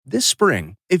This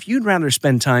spring, if you'd rather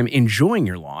spend time enjoying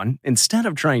your lawn instead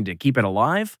of trying to keep it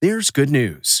alive, there's good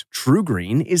news.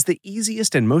 TruGreen is the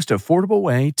easiest and most affordable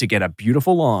way to get a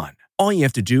beautiful lawn. All you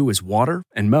have to do is water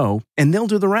and mow, and they'll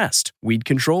do the rest. Weed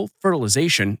control,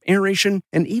 fertilization, aeration,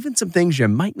 and even some things you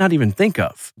might not even think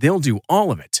of. They'll do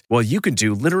all of it, while you can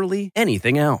do literally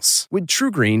anything else. With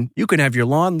TruGreen, you can have your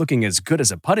lawn looking as good as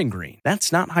a putting green.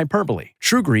 That's not hyperbole.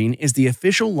 TruGreen is the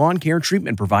official lawn care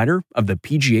treatment provider of the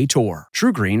PGA Tour.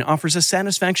 TruGreen offers a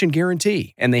satisfaction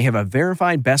guarantee, and they have a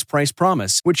verified best price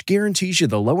promise, which guarantees you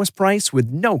the lowest price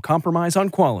with no compromise on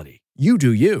quality. You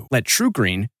do you. Let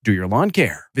TruGreen do your lawn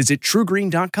care. Visit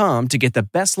TruGreen.com to get the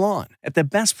best lawn at the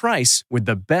best price with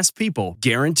the best people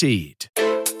guaranteed.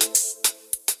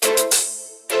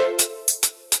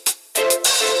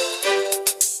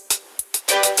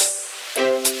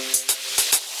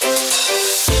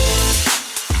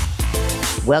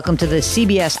 Welcome to the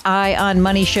CBS Eye on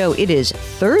Money show. It is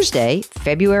Thursday,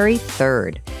 February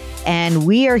 3rd. And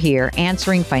we are here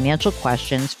answering financial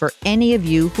questions for any of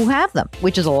you who have them,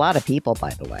 which is a lot of people,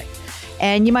 by the way.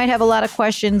 And you might have a lot of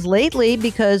questions lately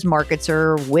because markets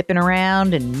are whipping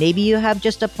around, and maybe you have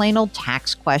just a plain old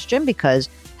tax question because,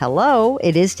 hello,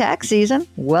 it is tax season.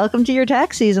 Welcome to your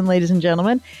tax season, ladies and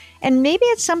gentlemen. And maybe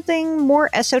it's something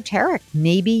more esoteric.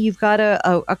 Maybe you've got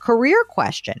a career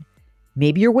question.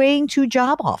 Maybe you're weighing 2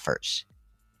 job offers.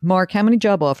 Mark, how many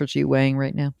job offers are you weighing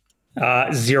right now?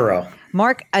 0.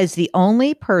 Mark is the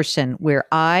only person where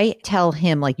I tell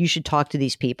him, like, you should talk to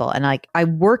these people. And I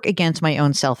work against my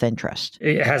own self-interest.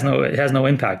 It has no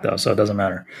impact, though, so it doesn't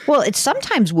matter. Well, it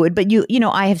sometimes would. But, you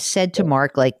know, I have said to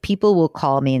Mark, like, people will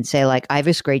call me and say, like, I have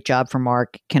this great job for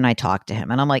Mark. Can I talk to him?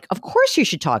 And I'm like, of course you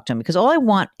should talk to him, because all I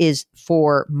want is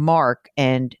for Mark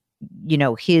and, you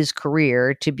know, his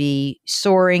career to be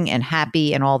soaring and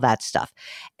happy and all that stuff.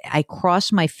 I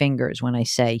cross my fingers when I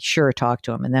say, sure, talk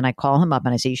to him. And then I call him up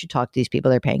and I say, you should talk to these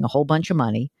people. They're paying a whole bunch of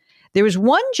money. There was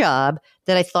one job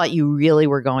that I thought you really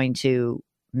were going to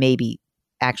maybe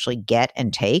actually get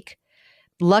and take.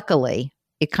 Luckily,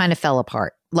 it kind of fell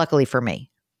apart, luckily for me.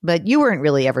 But you weren't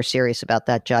really ever serious about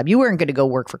that job. You weren't going to go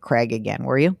work for Craig again,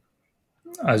 were you?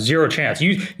 0 chance.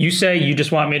 You say you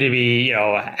just want me to be, you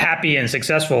know, happy and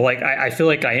successful. Like I feel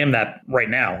like I am that right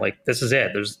now. Like this is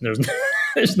it. There's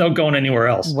there's no going anywhere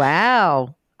else.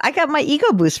 Wow. I got my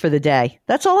ego boost for the day.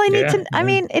 That's all I need to. I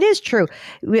mean, it is true.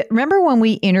 Remember when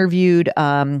we interviewed,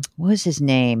 what was his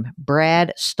name?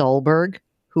 Brad Stulberg,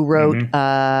 who wrote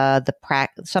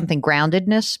something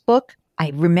Groundedness book.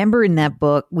 I remember in that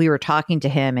book, we were talking to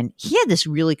him, and he had this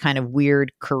really kind of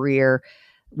weird career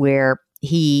where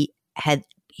he had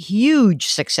huge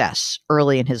success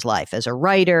early in his life as a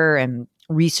writer and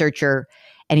researcher.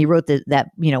 And he wrote that,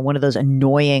 you know, one of those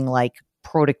annoying, like,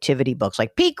 productivity books,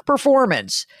 like Peak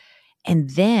Performance. And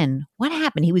then what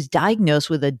happened? He was diagnosed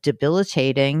with a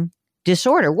debilitating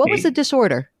disorder. What was the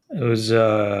disorder? It was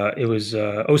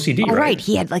OCD, right? Right.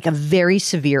 He had like a very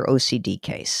severe OCD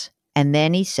case. And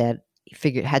then he said,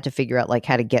 had to figure out like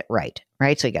how to get right.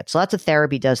 So he gets lots of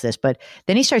therapy, does this, but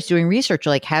then he starts doing research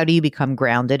like, how do you become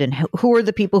grounded, and who are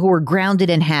the people who are grounded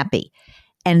and happy?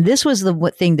 And this was the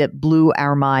thing that blew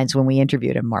our minds when we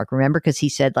interviewed him, Mark. Remember? Because he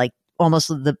said, like, almost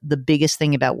the biggest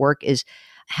thing about work is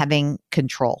having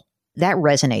control. That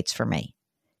resonates for me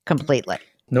completely.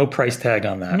 No price tag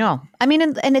on that. No. I mean,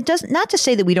 and it doesn't, not to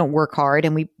say that we don't work hard,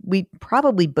 and we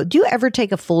probably, but do you ever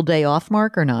take a full day off,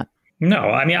 Mark, or not?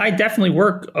 No, I mean, I definitely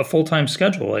work a full-time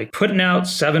schedule, like putting out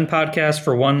 7 podcasts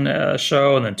for one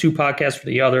show, and then 2 podcasts for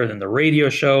the other, then the radio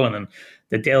show, and then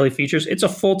the daily features. It's a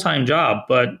full-time job,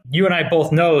 but you and I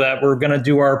both know that we're going to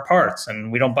do our parts,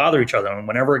 and we don't bother each other. And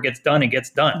whenever it gets done, it gets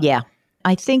done. Yeah.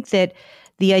 I think that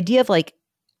the idea of, like,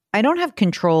 I don't have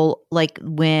control, like,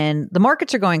 when the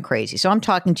markets are going crazy. So I'm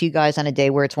talking to you guys on a day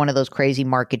where it's one of those crazy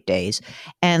market days.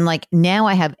 And, like, now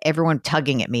I have everyone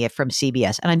tugging at me from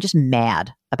CBS, and I'm just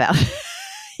mad about it.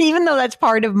 Even though that's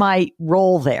part of my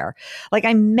role there. Like,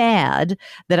 I'm mad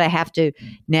that I have to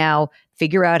now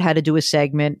figure out how to do a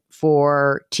segment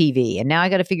for TV. And now I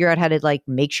got to figure out how to, like,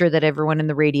 make sure that everyone in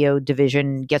the radio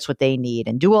division gets what they need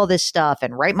and do all this stuff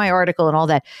and write my article and all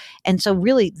that. And so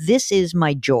really, this is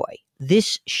my joy.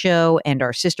 This show and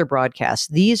our sister broadcasts,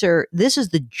 this is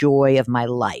the joy of my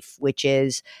life, which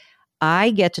is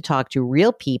I get to talk to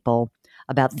real people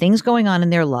about things going on in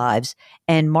their lives.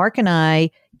 And Mark and I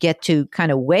get to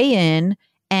kind of weigh in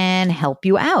and help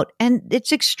you out. And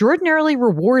it's extraordinarily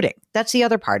rewarding. That's the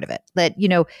other part of it. That, you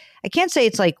know, I can't say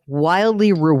it's like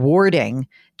wildly rewarding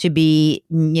to be,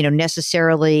 you know,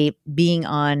 necessarily being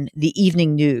on the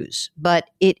evening news,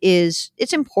 but it's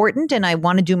important and I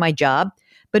want to do my job.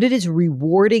 but it is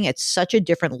rewarding at such a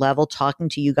different level talking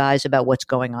to you guys about what's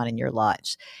going on in your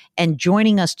lives. And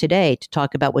joining us today to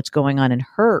talk about what's going on in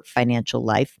her financial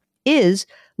life is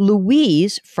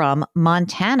Louise from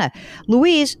Montana.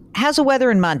 Louise, how's the weather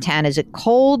in Montana? Is it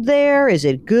cold there? Is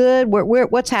it good?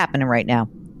 What's happening right now?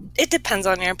 It depends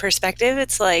on your perspective.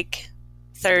 It's like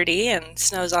 30 and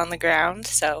snow's on the ground.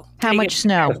 So how much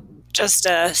snow? Just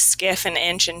a skiff, an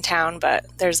inch in town, but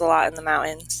there's a lot in the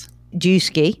mountains. Do you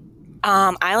ski?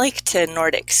 I like to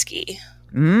Nordic ski.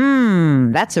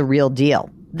 That's a real deal.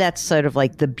 That's sort of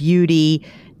like the beauty.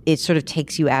 It sort of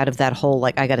takes you out of that whole,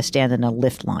 like, I got to stand in a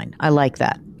lift line. I like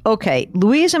that. Okay,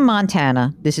 Louise in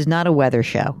Montana, this is not a weather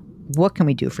show. What can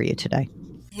we do for you today?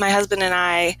 My husband and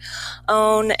I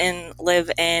own and live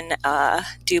in a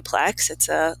duplex. It's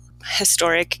a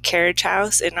historic carriage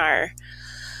house in our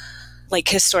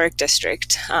historic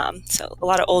district. So a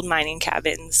lot of old mining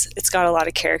cabins. It's got a lot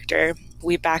of character.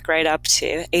 We back right up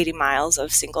to 80 miles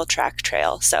of single track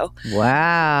trail. So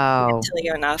wow, I can't tell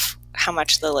you enough how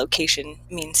much the location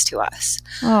means to us.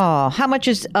 Oh, how much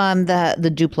is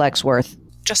the duplex worth?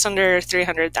 Just under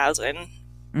 $300,000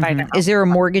 by now. Is there a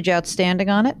mortgage outstanding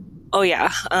on it? Oh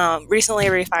yeah, recently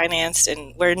refinanced,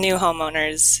 and we're new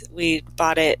homeowners. We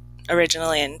bought it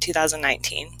originally in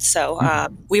 2019, so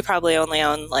we probably only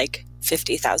own like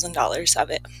 $50,000 of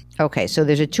it. Okay, so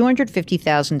there's a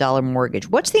 $250,000 mortgage.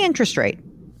 What's the interest rate?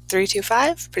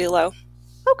 3.25, pretty low.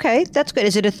 Okay, that's good.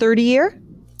 Is it a 30-year?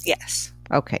 Yes.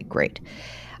 Okay, great.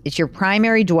 It's your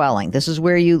primary dwelling. This is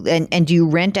where you and do you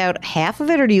rent out half of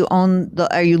it, or do you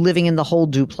are you living in the whole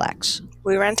duplex?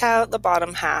 We rent out the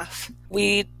bottom half.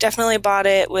 We definitely bought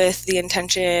it with the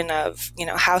intention of,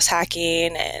 house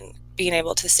hacking and being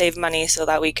able to save money so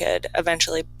that we could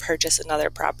eventually purchase another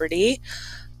property.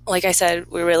 Like I said,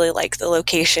 we really like the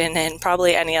location, and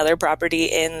probably any other property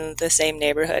in the same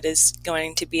neighborhood is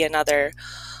going to be another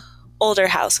older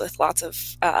house with lots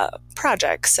of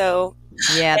projects. So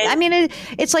yeah, I mean,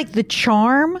 it's like the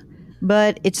charm,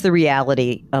 but it's the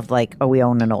reality of like, oh, we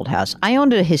own an old house. I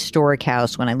owned a historic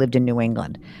house when I lived in New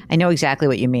England. I know exactly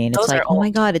what you mean. It's like, oh my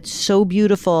God, it's so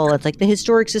beautiful. It's like the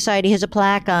Historic Society has a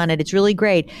plaque on it. It's really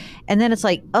great. And then it's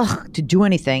like, ugh, to do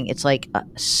anything, it's like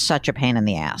such a pain in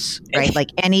the ass, right?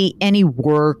 Like any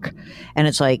work, and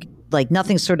it's like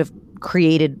nothing's sort of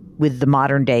created with the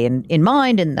modern day in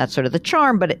mind, and that's sort of the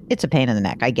charm, but it's a pain in the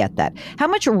neck. I get that. How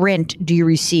much rent do you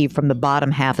receive from the bottom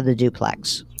half of the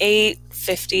duplex?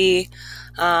 $850,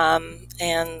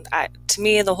 and to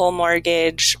me, the whole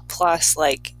mortgage plus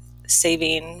like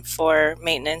saving for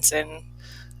maintenance and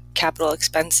capital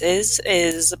expenses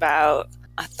is about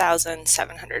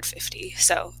 $1,750.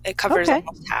 So it covers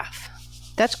almost half.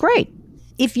 That's great.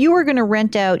 If you were going to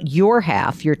rent out your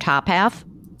half, your top half,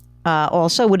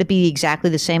 also, would it be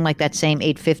exactly the same, like that same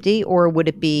 $850, or would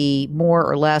it be more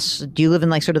or less? Do you live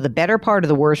in like sort of the better part or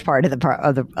the worst part of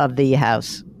the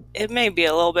house? It may be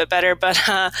a little bit better, but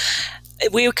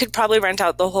we could probably rent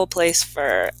out the whole place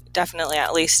for definitely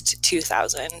at least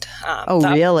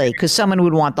 $2,000. Really? Because someone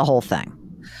would want the whole thing.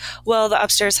 Well, the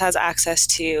upstairs has access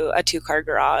to a 2-car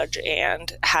garage,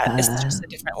 and it's just a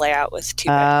different layout with 2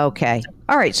 bedrooms. Okay.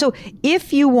 All right. So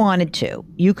if you wanted to,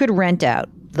 you could rent out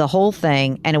the whole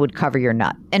thing and it would cover your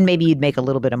nut. And maybe you'd make a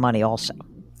little bit of money also.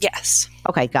 Yes.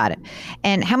 Okay, got it.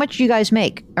 And how much do you guys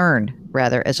earn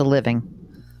as a living?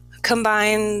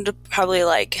 Combined, probably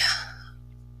like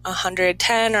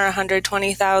 $110,000 or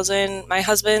 $120,000. My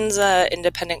husband's an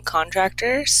independent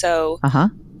contractor, so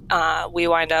we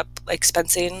wind up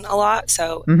expensing a lot.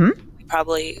 So we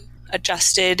probably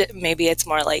adjusted. Maybe it's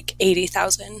more like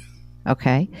 $80,000.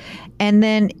 Okay. And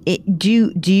then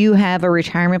do you have a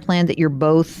retirement plan that you're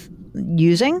both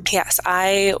using? Yes,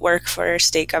 I work for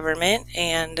state government,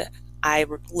 and I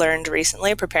learned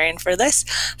recently preparing for this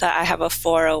that I have a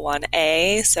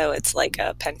 401A, so it's like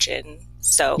a pension.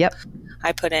 So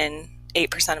I put in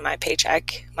 8% of my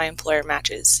paycheck. My employer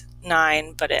matches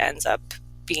 9%, but it ends up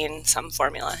being some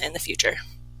formula in the future.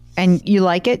 And you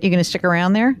like it? You're going to stick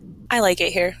around there? I like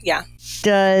it here, yeah.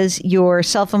 Does your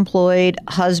self-employed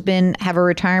husband have a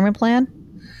retirement plan?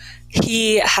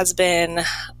 He has been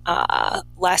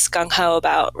less gung-ho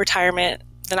about retirement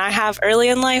than I have early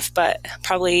in life, but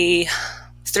probably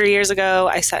 3 years ago,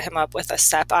 I set him up with a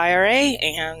SEP IRA,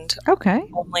 and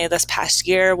only this past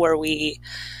year were we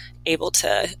able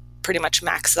to pretty much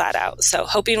max that out. So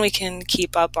hoping we can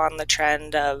keep up on the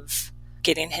trend of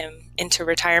getting him into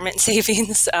retirement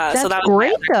savings. That's so that was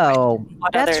great, though.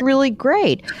 That's really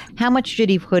great. How much did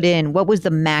he put in? What was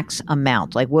the max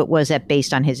amount? Like, what was that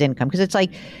based on his income? Because it's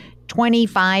like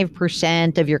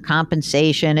 25% of your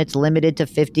compensation. It's limited to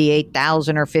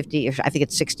 58,000 or 50. I think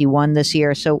it's 61 this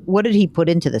year. So what did he put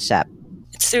into the SEP?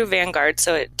 it's through Vanguard,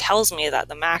 so it tells me that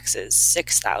the max is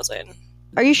 6,000.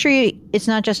 Are you sure it's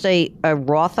not just a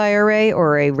Roth IRA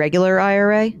or a regular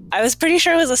IRA? I was pretty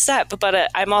sure it was a SEP,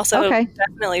 but I'm also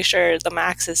definitely sure the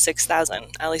max is 6,000,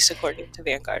 at least according to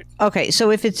Vanguard. Okay, so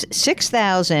if it's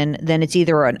 6,000, then it's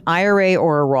either an IRA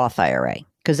or a Roth IRA,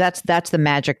 because that's the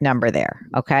magic number there.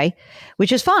 Okay,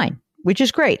 which is fine, which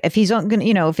is great. If he's going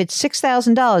to, if it's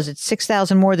 $6,000, it's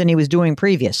 6,000 more than he was doing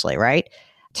previously, right?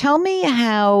 Tell me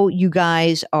how you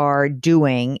guys are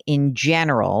doing in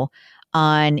general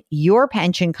on your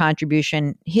pension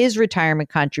contribution, his retirement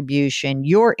contribution,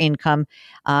 your income.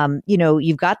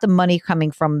 You've got the money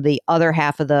coming from the other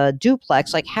half of the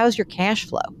duplex. Like, how's your cash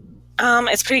flow?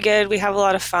 It's pretty good. We have a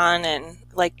lot of fun and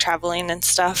like traveling and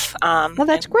stuff. Well,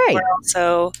 that's great.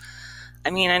 So, I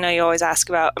know you always ask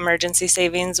about emergency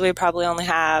savings. We probably only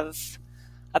have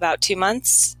about 2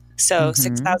 months. So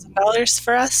 $6,000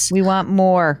 for us. We want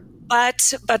more.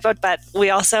 But we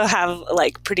also have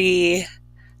like pretty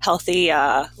healthy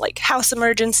like house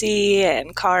emergency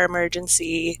and car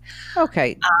emergency.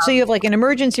 Okay. So you have like an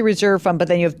emergency reserve fund, but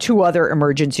then you have 2 other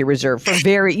emergency reserve for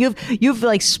you've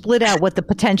like split out what the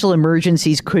potential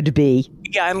emergencies could be.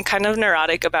 Yeah, I'm kind of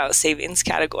neurotic about savings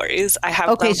categories. I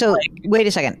have wait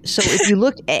a second. So if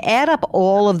you add up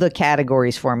all of the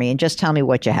categories for me and just tell me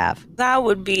what you have. That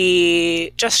would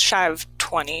be just shy of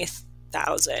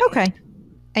 20,000. Okay.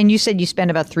 And you said you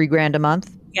spend about $3,000 a month?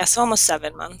 Yeah, so almost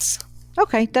 7 months.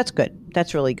 Okay, that's good.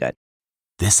 That's really good.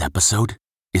 This episode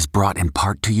is brought in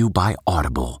part to you by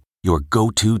Audible, your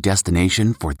go-to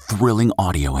destination for thrilling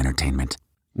audio entertainment.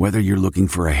 Whether you're looking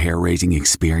for a hair-raising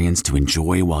experience to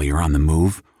enjoy while you're on the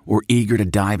move or eager to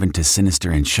dive into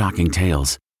sinister and shocking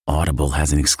tales, Audible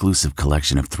has an exclusive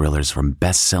collection of thrillers from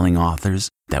best-selling authors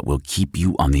that will keep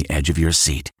you on the edge of your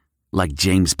seat. Like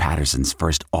James Patterson's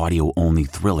first audio-only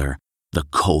thriller, The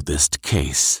Coldest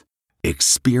Case.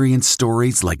 Experience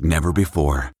stories like never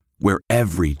before, where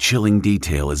every chilling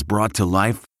detail is brought to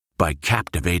life by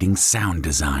captivating sound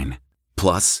design.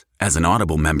 Plus, as an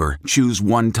Audible member, choose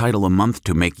one title a month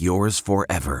to make yours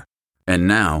forever. And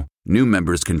now, new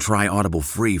members can try Audible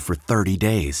free for 30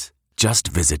 days. Just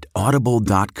visit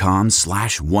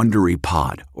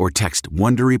audible.com/WonderyPod or text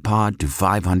WonderyPod to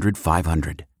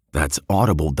 500-500. That's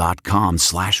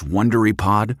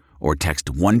audible.com/WonderyPod or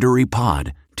text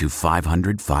WonderyPod to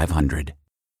 500-500.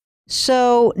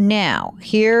 So now,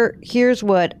 here's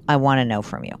what I want to know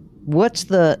from you. What's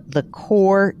the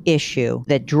core issue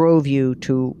that drove you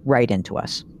to write into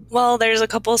us? Well, there's a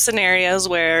couple scenarios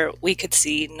where we could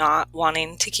see not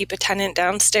wanting to keep a tenant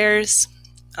downstairs.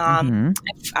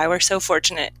 If I were so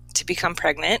fortunate to become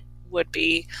pregnant, would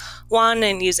be one,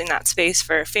 and using that space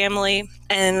for family.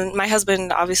 And my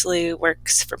husband obviously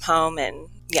works from home, and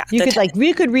yeah,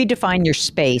 you could redefine your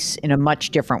space in a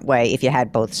much different way if you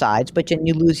had both sides, but then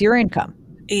you lose your income.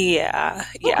 Yeah.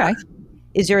 Okay.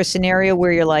 Is there a scenario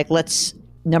where you're like,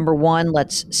 number one,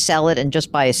 let's sell it and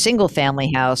just buy a single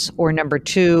family house, or number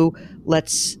two,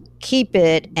 let's keep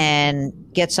it and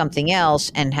get something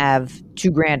else and have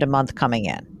 $2,000 a month coming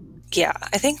in? Yeah,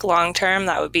 I think long term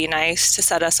that would be nice to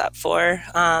set us up for.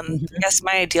 I guess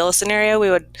my ideal scenario, we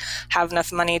would have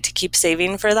enough money to keep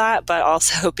saving for that, but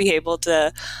also be able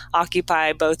to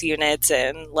occupy both units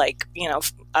and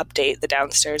update the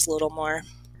downstairs a little more.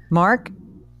 Mark,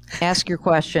 ask your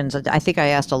questions. I think I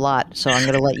asked a lot, so I'm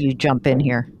going to let you jump in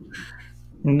here.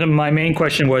 My main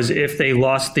question was, if they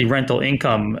lost the rental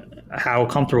income, how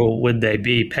comfortable would they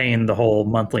be paying the whole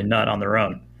monthly nut on their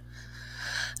own?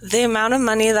 The amount of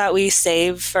money that we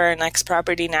save for our next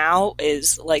property now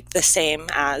is like the same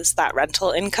as that rental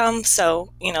income.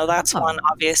 So, that's one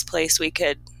obvious place we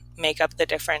could make up the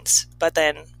difference, but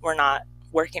then we're not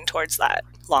working towards that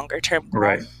longer term goal.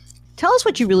 Right. Tell us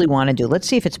what you really want to do. Let's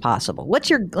see if it's possible. What's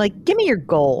your, give me your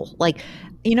goal.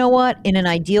 You know what? In an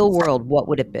ideal world, what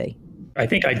would it be? I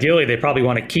think ideally they probably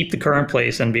want to keep the current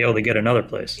place and be able to get another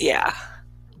place. Yeah.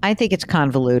 I think it's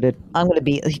convoluted. I'm going to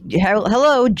be,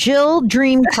 hello, Jill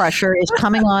Dream Crusher is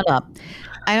coming on up.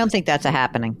 I don't think that's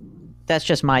happening. That's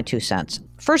just my 2 cents.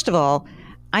 First of all,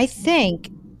 I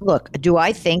think, do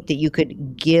I think that you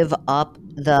could give up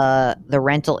the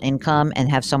rental income and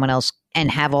have someone else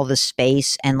and have all the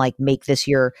space and make this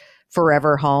your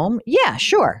forever home? Yeah,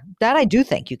 sure. That I do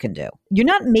think you can do. You're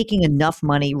not making enough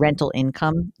money rental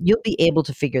income. You'll be able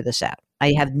to figure this out.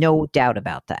 I have no doubt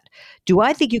about that. Do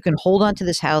I think you can hold on to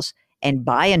this house and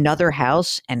buy another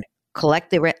house and collect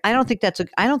the rent? I don't think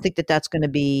that's going to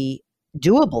be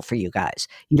doable for you guys.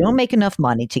 You don't make enough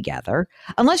money together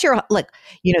unless you're like,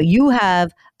 you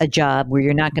have a job where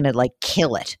you're not going to like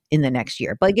kill it in the next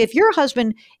year. But if your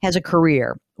husband has a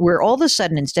career where all of a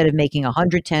sudden, instead of making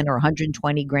 110 or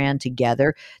 120 grand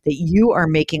together, that you are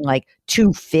making like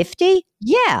 250,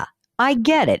 yeah, I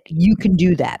get it. You can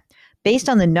do that. Based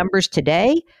on the numbers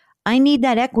today, I need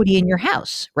that equity in your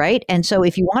house, right? And so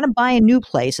if you want to buy a new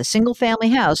place, a single family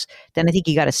house, then I think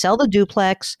you got to sell the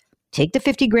duplex, take the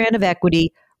 50 grand of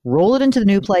equity, roll it into the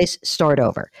new place, start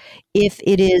over. If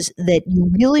it is that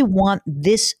you really want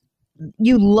this,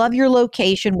 you love your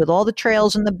location with all the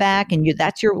trails in the back and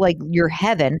that's your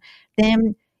heaven,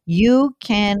 then you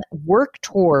can work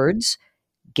towards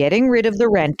getting rid of the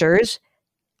renters,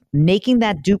 making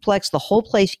that duplex, the whole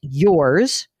place,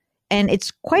 yours. And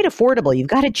it's quite affordable. You've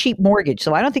got a cheap mortgage,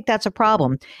 so I don't think that's a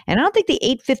problem. And I don't think the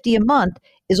 $850 a month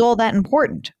is all that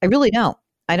important. I really don't.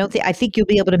 I think you'll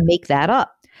be able to make that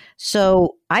up.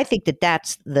 So I think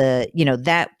that's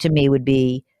that to me would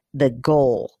be the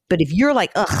goal. But if you're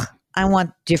like, ugh, I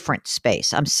want different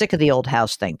space. I'm sick of the old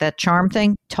house thing. That charm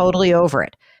thing, totally over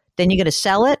it. Then you're going to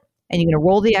sell it and you're going to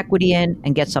roll the equity in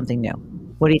and get something new.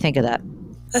 What do you think of that?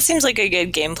 That seems like a good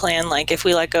game plan. Like if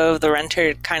we let go of the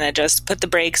renter, kind of just put the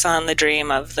brakes on the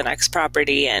dream of the next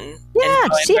property and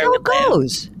see how it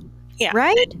goes. Yeah.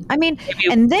 Right? I mean,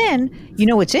 and then,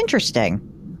 what's interesting.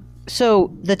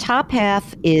 So the top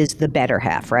half is the better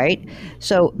half, right?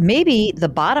 So maybe the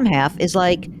bottom half is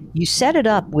like you set it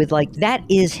up with like that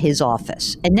is his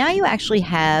office. And now you actually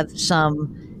have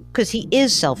some, because he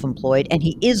is self-employed and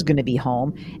he is going to be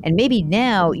home. And maybe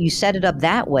now you set it up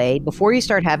that way before you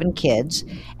start having kids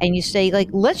and you say like,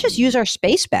 let's just use our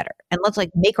space better and let's like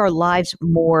make our lives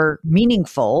more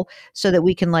meaningful so that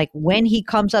we can like, when he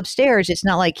comes upstairs, it's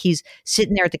not like he's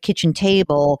sitting there at the kitchen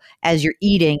table as you're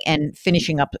eating and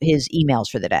finishing up his emails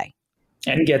for the day.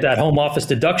 And get that home office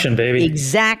deduction, baby.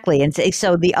 Exactly. And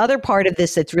so the other part of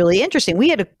this that's really interesting, we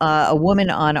had a woman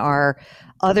on our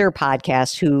other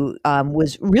podcast who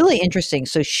was really interesting.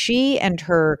 So she and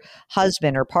her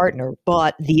husband or partner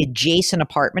bought the adjacent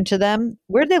apartment to them.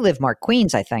 Where do they live, Mark?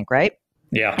 Queens, I think, right?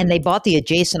 Yeah. And they bought the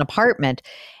adjacent apartment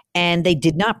and they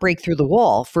did not break through the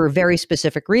wall for a very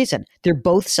specific reason. They're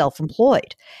both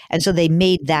self-employed. And so they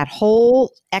made that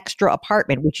whole extra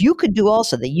apartment, which you could do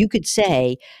also, that you could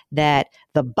say that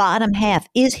the bottom half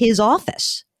is his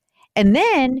office. And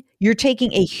then you're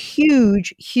taking a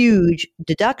huge, huge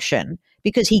deduction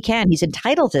because he's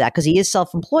entitled to that because he is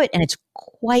self-employed and it's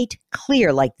quite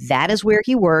clear, like that is where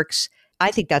he works.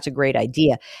 I think that's a great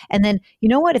idea. And then, you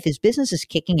know what, if his business is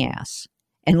kicking ass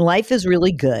and life is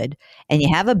really good and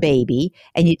you have a baby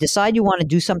and you decide you want to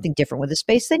do something different with the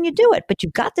space, then you do it. But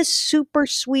you've got this super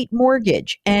sweet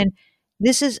mortgage. And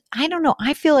this is, I don't know,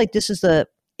 I feel like this is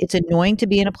it's annoying to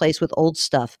be in a place with old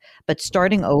stuff, but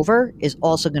starting over is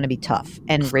also going to be tough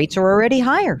and rates are already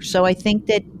higher. So I think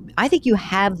you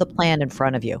have the plan in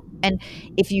front of you. And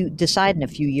if you decide in a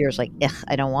few years, like,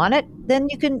 I don't want it, then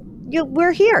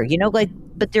we're here,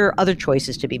 but there are other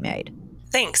choices to be made.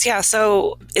 Thanks. Yeah.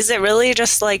 So is it really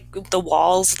just like the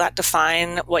walls that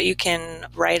define what you can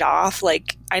write off?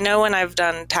 Like I know when I've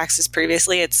done taxes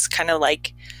previously, it's kind of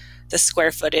like the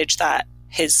square footage that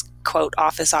his quote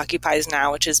office occupies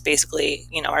now, which is basically,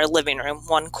 our living room,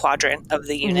 one quadrant of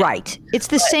the unit. Right. It's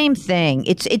the same thing.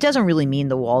 It doesn't really mean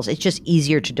the walls. It's just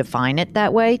easier to define it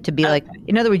that way, to be like,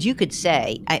 in other words, you could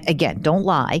say, again, don't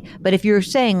lie, but if you're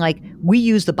saying like, we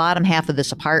use the bottom half of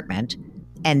this apartment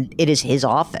and it is his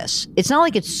office, it's not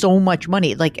like it's so much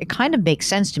money. Like it kind of makes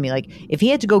sense to me. Like if he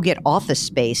had to go get office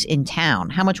space in town,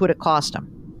 how much would it cost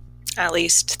him? At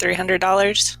least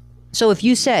 $300. So if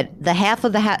you said the half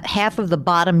of the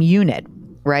bottom unit,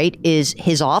 right, is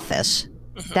his office,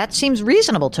 that seems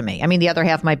reasonable to me. I mean, the other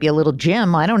half might be a little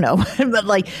gym. I don't know,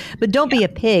 but don't be a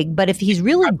pig. But if he's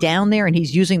really down there and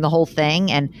he's using the whole thing,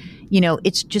 and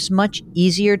it's just much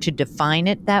easier to define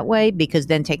it that way because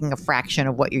then taking a fraction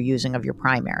of what you're using of your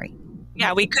primary.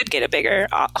 Yeah, we could get a bigger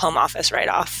home office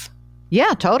write-off.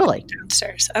 Yeah, totally.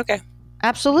 Downstairs. Okay.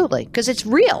 Absolutely, because it's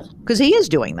real. Because he is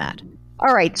doing that.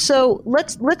 All right, so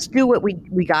let's do what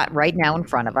we got right now in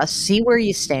front of us. See where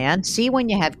you stand. See when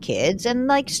you have kids,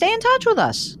 and stay in touch with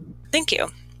us. Thank you.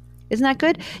 Isn't that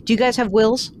good? Do you guys have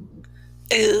wills?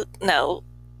 No.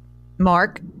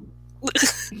 Mark?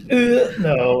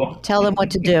 No. Tell them what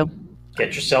to do.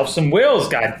 Get yourself some wills,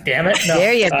 God damn it. No.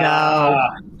 There you go.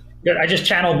 I just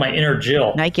channeled my inner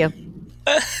Jill. Thank you.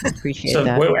 Appreciate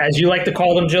that. So, as you like to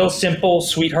call them, Jill, simple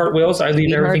sweetheart wills. I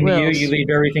leave everything to you. You leave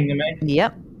everything to me.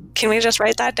 Yep. Can we just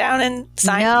write that down and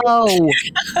sign? No.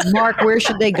 Mark, where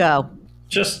should they go?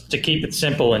 Just to keep it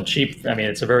simple and cheap. I mean,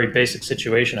 it's a very basic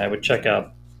situation. I would check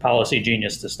out Policy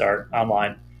Genius to start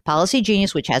online. Policy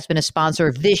Genius, which has been a sponsor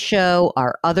of this show,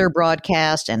 our other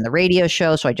broadcast, and the radio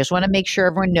show. So I just want to make sure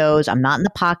everyone knows I'm not in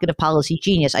the pocket of Policy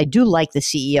Genius. I do like the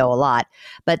CEO a lot,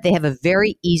 but they have a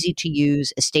very easy to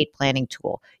use estate planning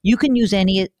tool. You can use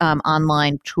any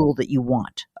online tool that you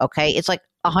want. Okay. It's like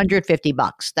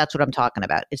 $150. That's what I'm talking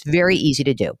about. It's very easy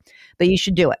to do, but you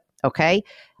should do it. Okay.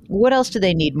 What else do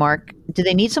they need, Mark? Do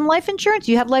they need some life insurance?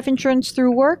 You have life insurance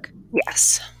through work?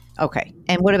 Yes. Okay.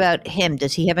 And what about him?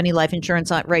 Does he have any life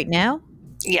insurance right now?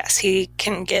 Yes, he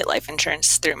can get life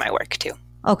insurance through my work too.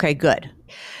 Okay, good.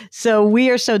 So we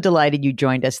are so delighted you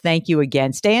joined us. Thank you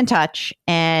again. Stay in touch.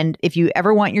 And if you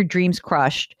ever want your dreams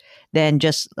crushed, then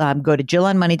just go to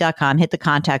JillOnMoney.com, hit the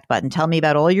contact button, tell me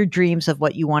about all your dreams of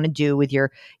what you want to do with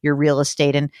your real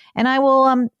estate. And I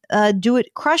will do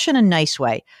it, crush in a nice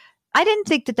way. I didn't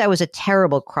think that was a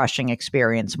terrible crushing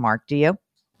experience, Mark. Do you?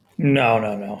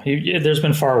 No. There's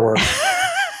been far worse.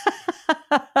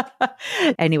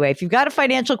 Anyway, if you've got a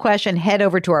financial question, head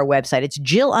over to our website. It's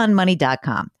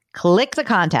JillOnMoney.com. Click the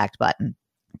contact button.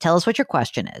 Tell us what your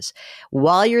question is.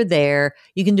 While you're there,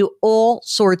 you can do all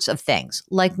sorts of things.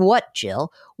 Like what,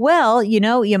 Jill? Well, you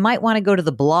might want to go to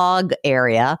the blog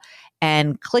area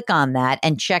and click on that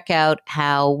and check out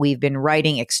how we've been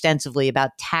writing extensively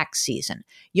about tax season.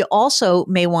 You also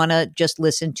may want to just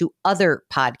listen to other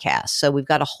podcasts. So we've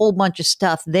got a whole bunch of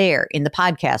stuff there in the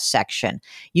podcast section.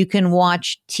 You can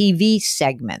watch TV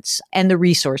segments and the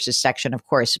resources section, of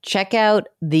course. Check out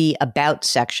the About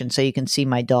section so you can see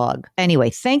my dog. Anyway,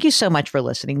 thank you so much for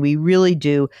listening. We really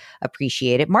do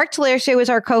appreciate it. Mark Talercio is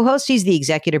our co-host. He's the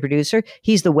executive producer.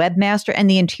 He's the webmaster and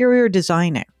the interior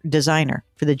designer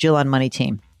for the Jill on Money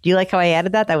team. Do you like how I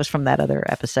added that? That was from that other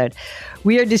episode.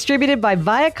 We are distributed by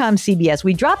Viacom CBS.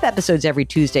 We drop episodes every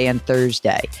Tuesday and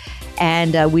Thursday.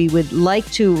 And we would like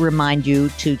to remind you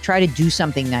to try to do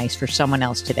something nice for someone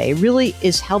else today. It really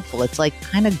is helpful. It's like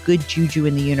kind of good juju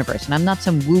in the universe. And I'm not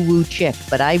some woo-woo chick,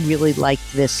 but I really like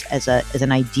this as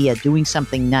an idea, doing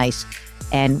something nice.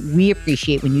 And we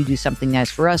appreciate when you do something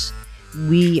nice for us.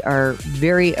 We are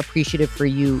very appreciative for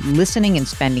you listening and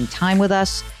spending time with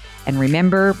us. And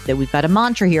remember that we've got a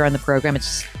mantra here on the program.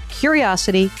 It's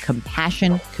curiosity,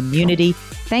 compassion, community.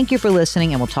 Thank you for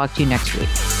listening, and we'll talk to you next week.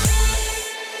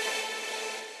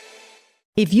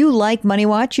 If you like Money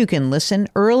Watch, you can listen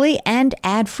early and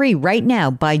ad-free right now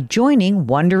by joining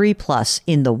Wondery Plus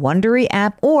in the Wondery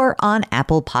app or on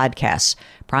Apple Podcasts.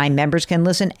 Prime members can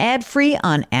listen ad-free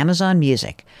on Amazon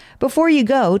Music. Before you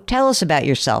go, tell us about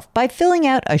yourself by filling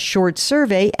out a short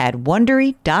survey at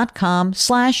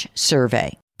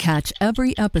Wondery.com/survey. Catch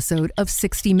every episode of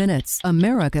 60 Minutes,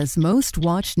 America's most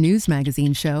watched news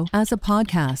magazine show, as a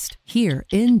podcast. Hear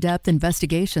in-depth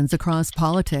investigations across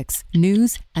politics,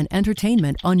 news, and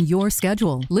entertainment on your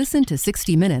schedule. Listen to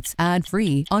 60 Minutes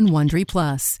ad-free on Wondery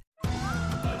Plus.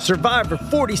 Survivor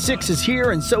 46 is here,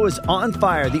 and so is On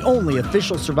Fire, the only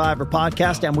official Survivor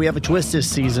podcast, and we have a twist this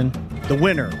season. The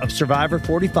winner of Survivor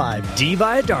 45, Dee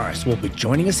Valladares, will be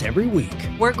joining us every week.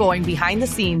 We're going behind the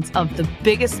scenes of the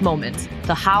biggest moments,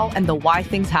 the how and the why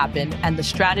things happen, and the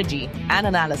strategy and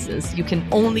analysis you can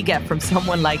only get from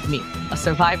someone like me, a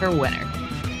Survivor winner.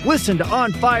 Listen to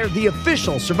On Fire, the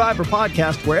official Survivor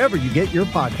podcast, wherever you get your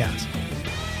podcasts.